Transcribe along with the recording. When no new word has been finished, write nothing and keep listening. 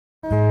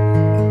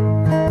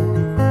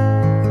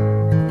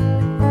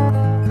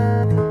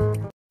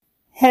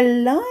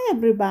Hello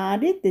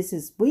everybody, this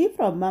is Bui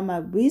from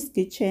Mama Bui's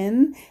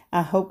Kitchen.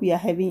 I hope you are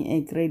having a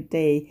great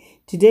day.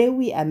 Today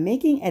we are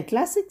making a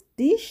classic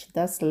dish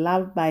that's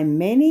loved by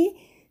many,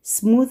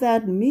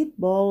 smothered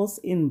meatballs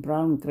in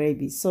brown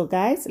gravy. So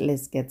guys,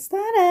 let's get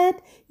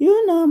started.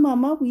 You know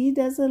Mama Bui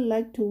doesn't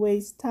like to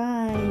waste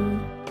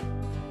time.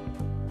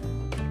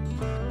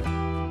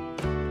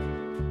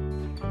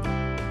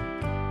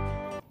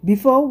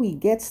 Before we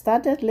get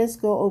started, let's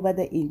go over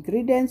the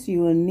ingredients. You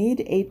will need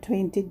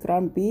 820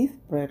 ground beef,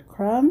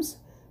 breadcrumbs,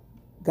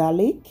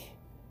 garlic,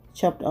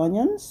 chopped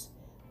onions,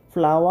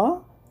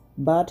 flour,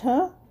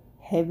 butter,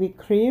 heavy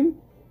cream,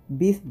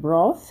 beef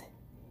broth,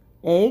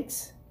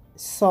 eggs,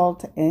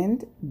 salt,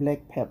 and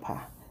black pepper.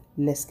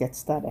 Let's get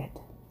started.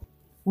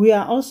 We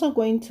are also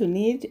going to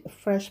need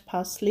fresh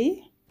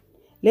parsley.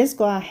 Let's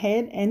go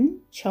ahead and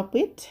chop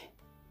it.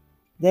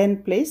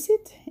 Then place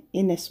it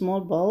in a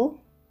small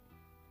bowl.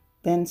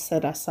 Then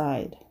set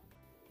aside.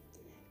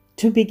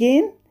 To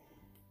begin,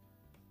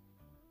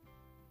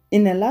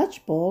 in a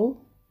large bowl,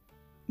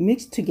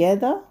 mix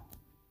together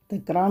the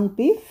ground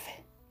beef,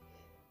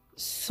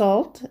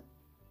 salt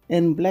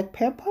and black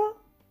pepper,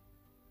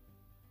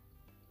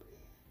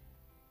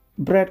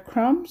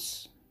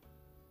 breadcrumbs,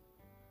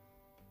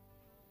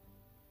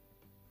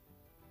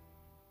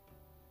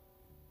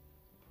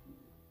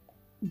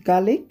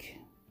 garlic,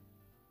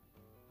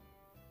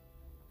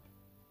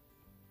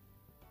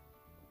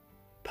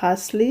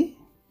 parsley,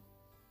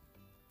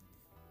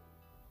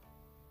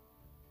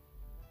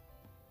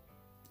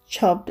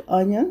 chopped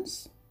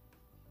onions,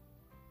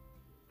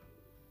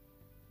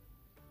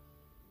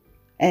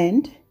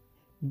 and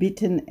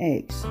beaten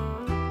eggs.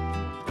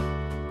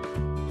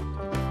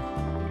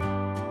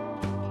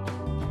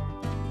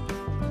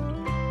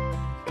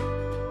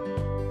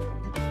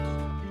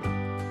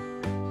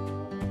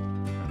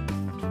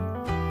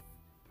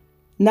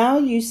 Now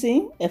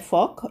using a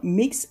fork,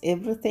 mix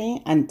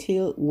everything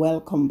until well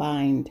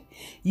combined.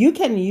 You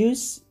can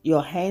use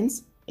your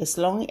hands as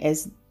long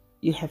as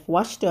you have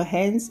washed your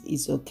hands,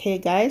 it's okay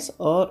guys,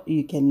 or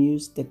you can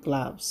use the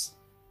gloves.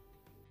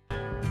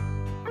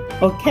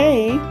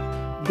 Okay,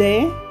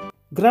 the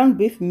ground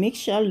beef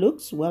mixture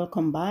looks well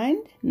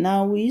combined.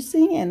 Now we're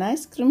using an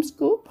ice cream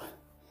scoop.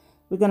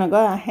 We're gonna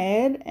go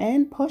ahead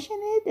and portion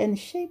it and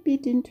shape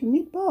it into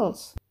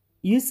meatballs.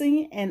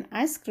 Using an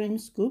ice cream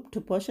scoop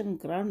to portion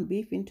ground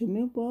beef into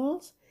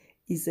meatballs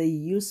is a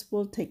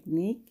useful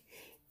technique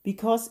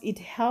because it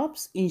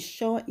helps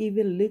ensure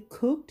evenly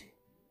cooked,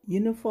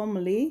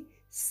 uniformly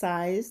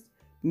sized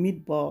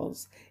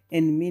meatballs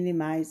and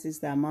minimizes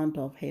the amount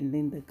of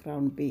handling the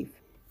ground beef.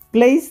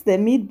 Place the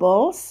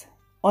meatballs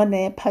on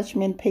a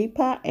parchment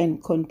paper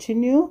and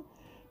continue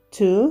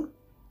to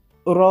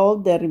roll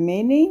the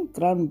remaining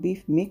ground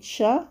beef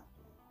mixture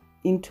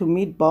into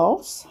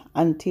meatballs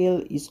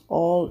until it's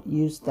all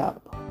used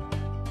up.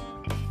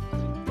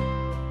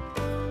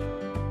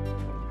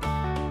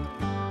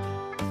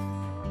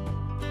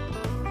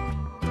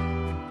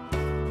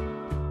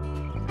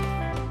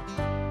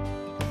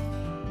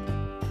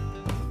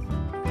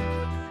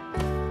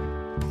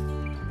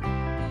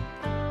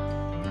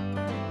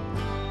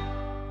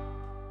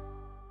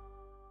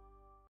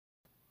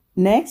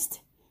 Next,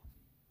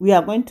 we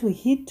are going to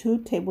heat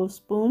 2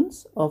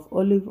 tablespoons of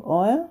olive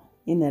oil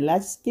in a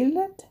large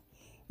skillet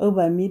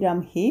over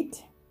medium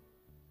heat.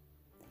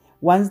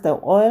 Once the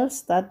oil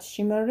starts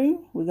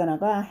shimmering, we're gonna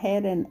go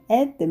ahead and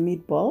add the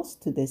meatballs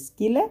to the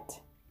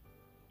skillet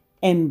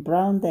and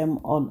brown them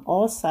on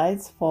all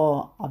sides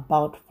for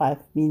about 5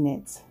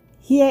 minutes.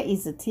 Here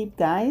is a tip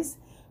guys.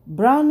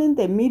 Browning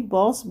the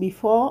meatballs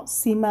before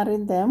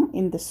simmering them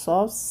in the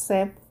sauce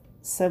serves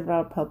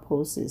several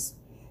purposes.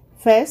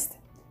 First,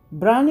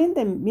 browning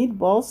the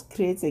meatballs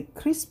creates a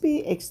crispy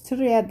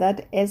exterior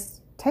that adds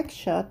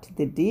texture to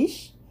the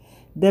dish.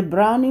 The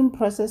browning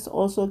process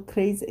also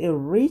creates a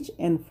rich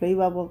and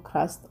flavorful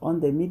crust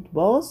on the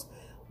meatballs,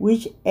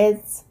 which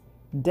adds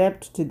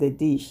depth to the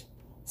dish.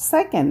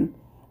 Second,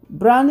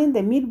 browning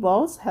the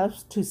meatballs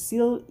helps to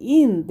seal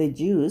in the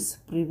juice,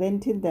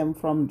 preventing them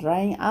from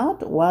drying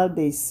out while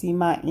they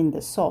simmer in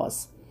the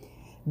sauce.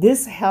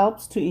 This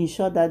helps to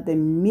ensure that the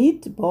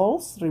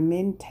meatballs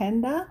remain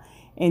tender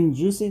and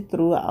juicy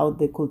throughout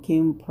the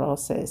cooking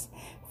process.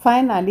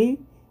 Finally,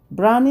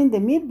 browning the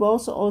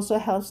meatballs also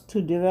helps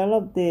to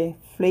develop the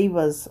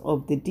flavors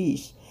of the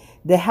dish.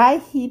 The high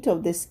heat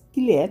of the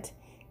skillet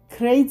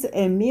creates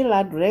a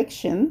Maillard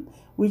reaction,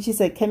 which is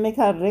a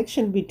chemical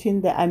reaction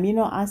between the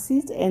amino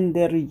acids and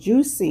the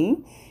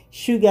reducing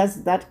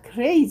sugars that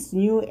creates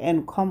new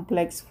and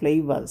complex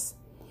flavors.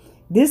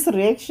 This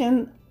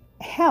reaction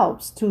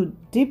helps to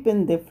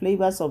deepen the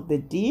flavors of the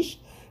dish,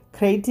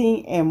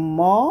 creating a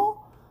more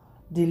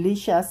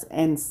delicious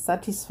and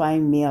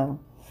satisfying meal.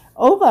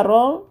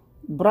 Overall,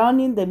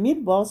 browning the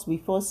meatballs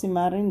before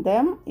simmering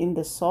them in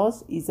the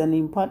sauce is an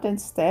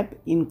important step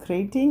in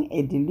creating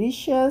a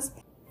delicious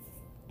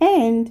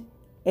and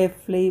a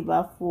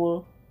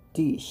flavorful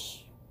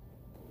dish.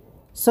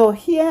 So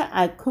here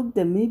I cooked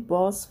the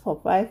meatballs for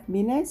 5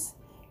 minutes,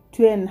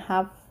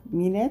 2.5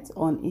 minutes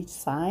on each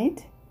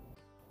side.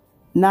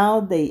 Now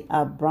they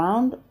are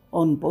browned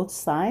on both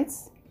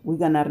sides. We're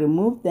gonna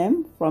remove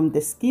them from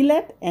the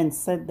skillet and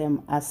set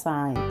them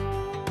aside.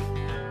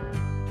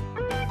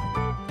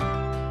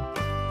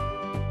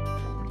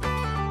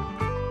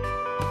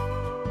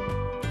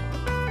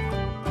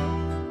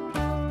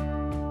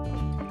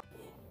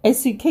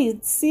 As you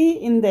can see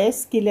in the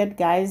skillet,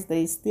 guys,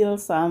 there's still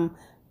some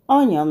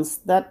onions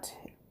that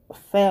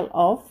fell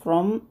off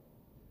from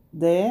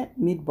the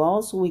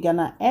meatballs. We're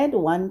gonna add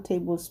 1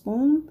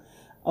 tablespoon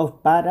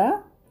of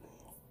butter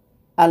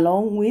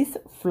along with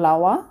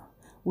flour.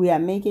 We are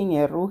making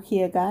a roux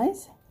here,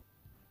 guys.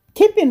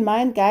 Keep in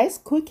mind, guys,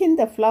 cooking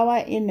the flour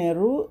in a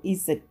roux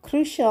is a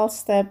crucial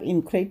step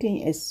in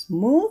creating a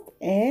smooth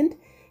and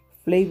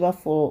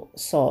flavorful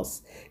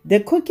sauce. The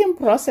cooking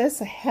process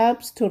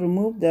helps to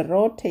remove the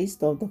raw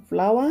taste of the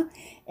flour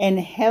and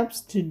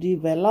helps to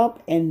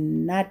develop a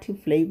nutty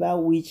flavor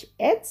which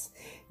adds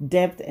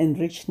depth and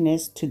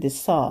richness to the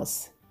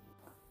sauce.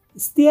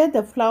 Stir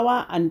the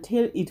flour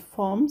until it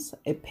forms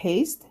a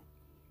paste.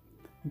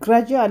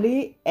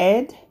 Gradually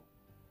add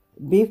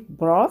beef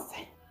broth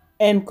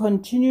and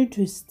continue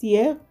to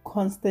stir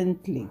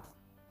constantly.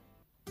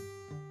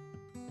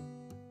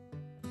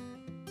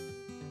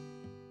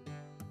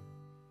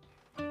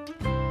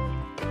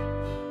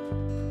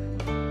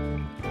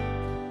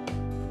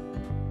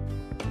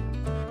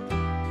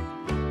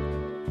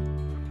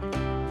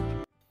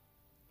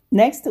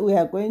 Next, we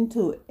are going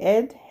to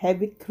add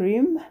heavy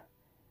cream,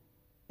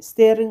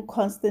 stirring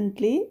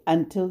constantly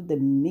until the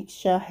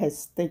mixture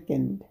has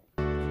thickened.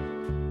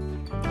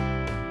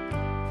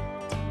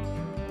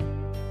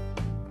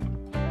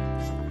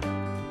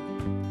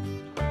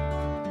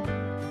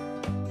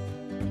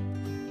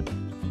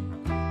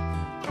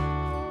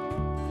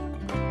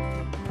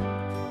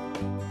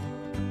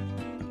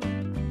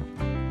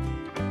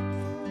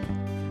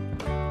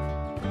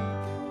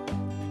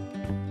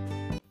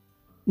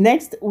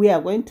 Next, we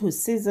are going to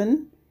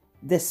season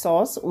the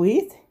sauce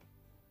with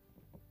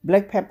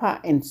black pepper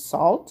and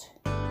salt.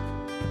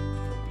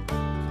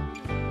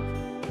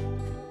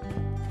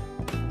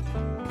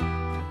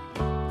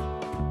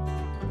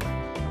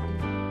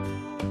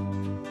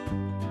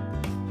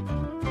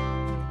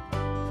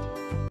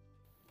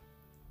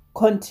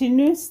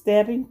 Continue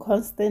stirring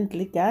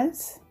constantly,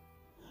 guys.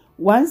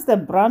 Once the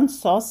brown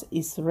sauce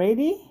is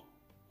ready,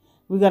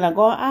 we're gonna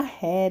go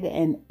ahead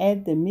and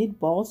add the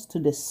meatballs to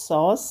the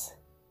sauce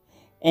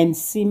and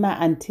simmer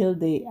until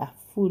they are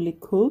fully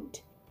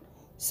cooked.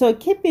 So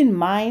keep in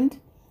mind,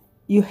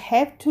 you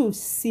have to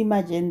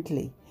simmer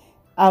gently.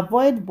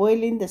 Avoid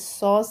boiling the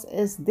sauce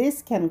as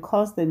this can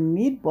cause the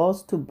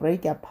meatballs to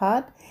break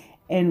apart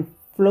and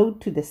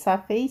float to the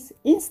surface.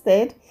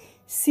 Instead,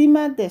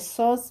 simmer the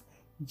sauce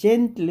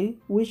gently,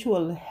 which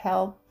will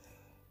help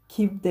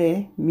keep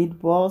the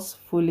meatballs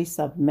fully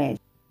submerged.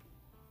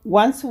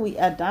 Once we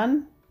are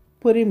done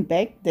putting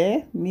back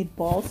the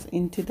meatballs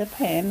into the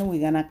pan, we're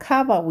gonna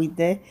cover with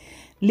the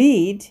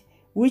lid,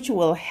 which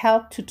will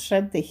help to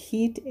trap the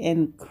heat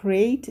and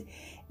create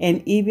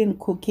an even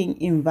cooking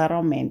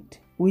environment,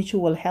 which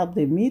will help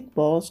the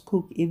meatballs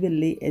cook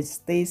evenly and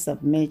stay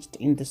submerged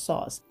in the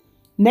sauce.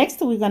 Next,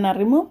 we're gonna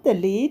remove the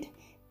lid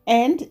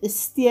and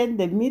stir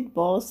the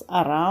meatballs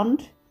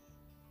around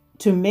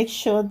to make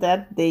sure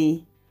that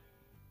they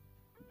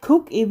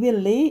cook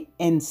evenly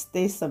and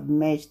stay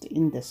submerged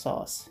in the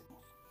sauce.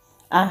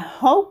 I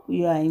hope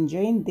you are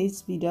enjoying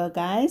this video,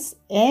 guys,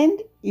 and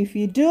if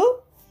you do,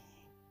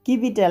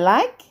 give it a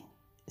like,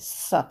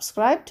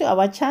 subscribe to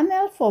our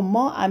channel for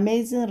more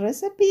amazing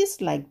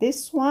recipes like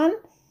this one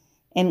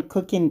and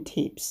cooking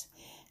tips.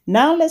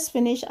 Now let's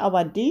finish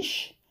our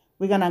dish.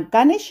 We're gonna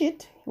garnish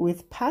it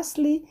with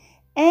parsley,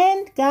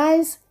 and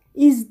guys,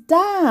 it's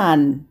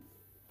done.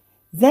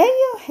 There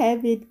you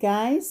have it,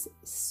 guys.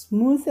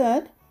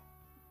 Smothered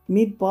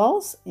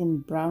meatballs in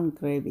brown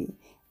gravy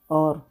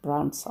or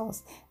brown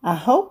sauce. I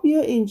hope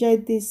you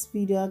enjoyed this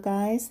video,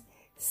 guys.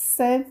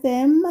 Serve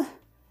them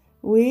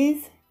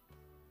with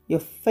your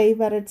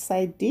favorite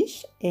side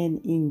dish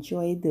and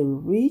enjoy the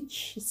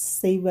rich,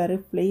 savory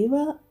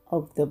flavor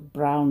of the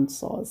brown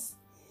sauce.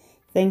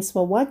 Thanks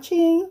for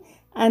watching.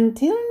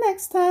 Until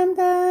next time,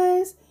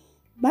 guys.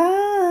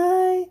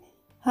 Bye.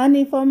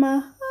 Honey for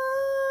my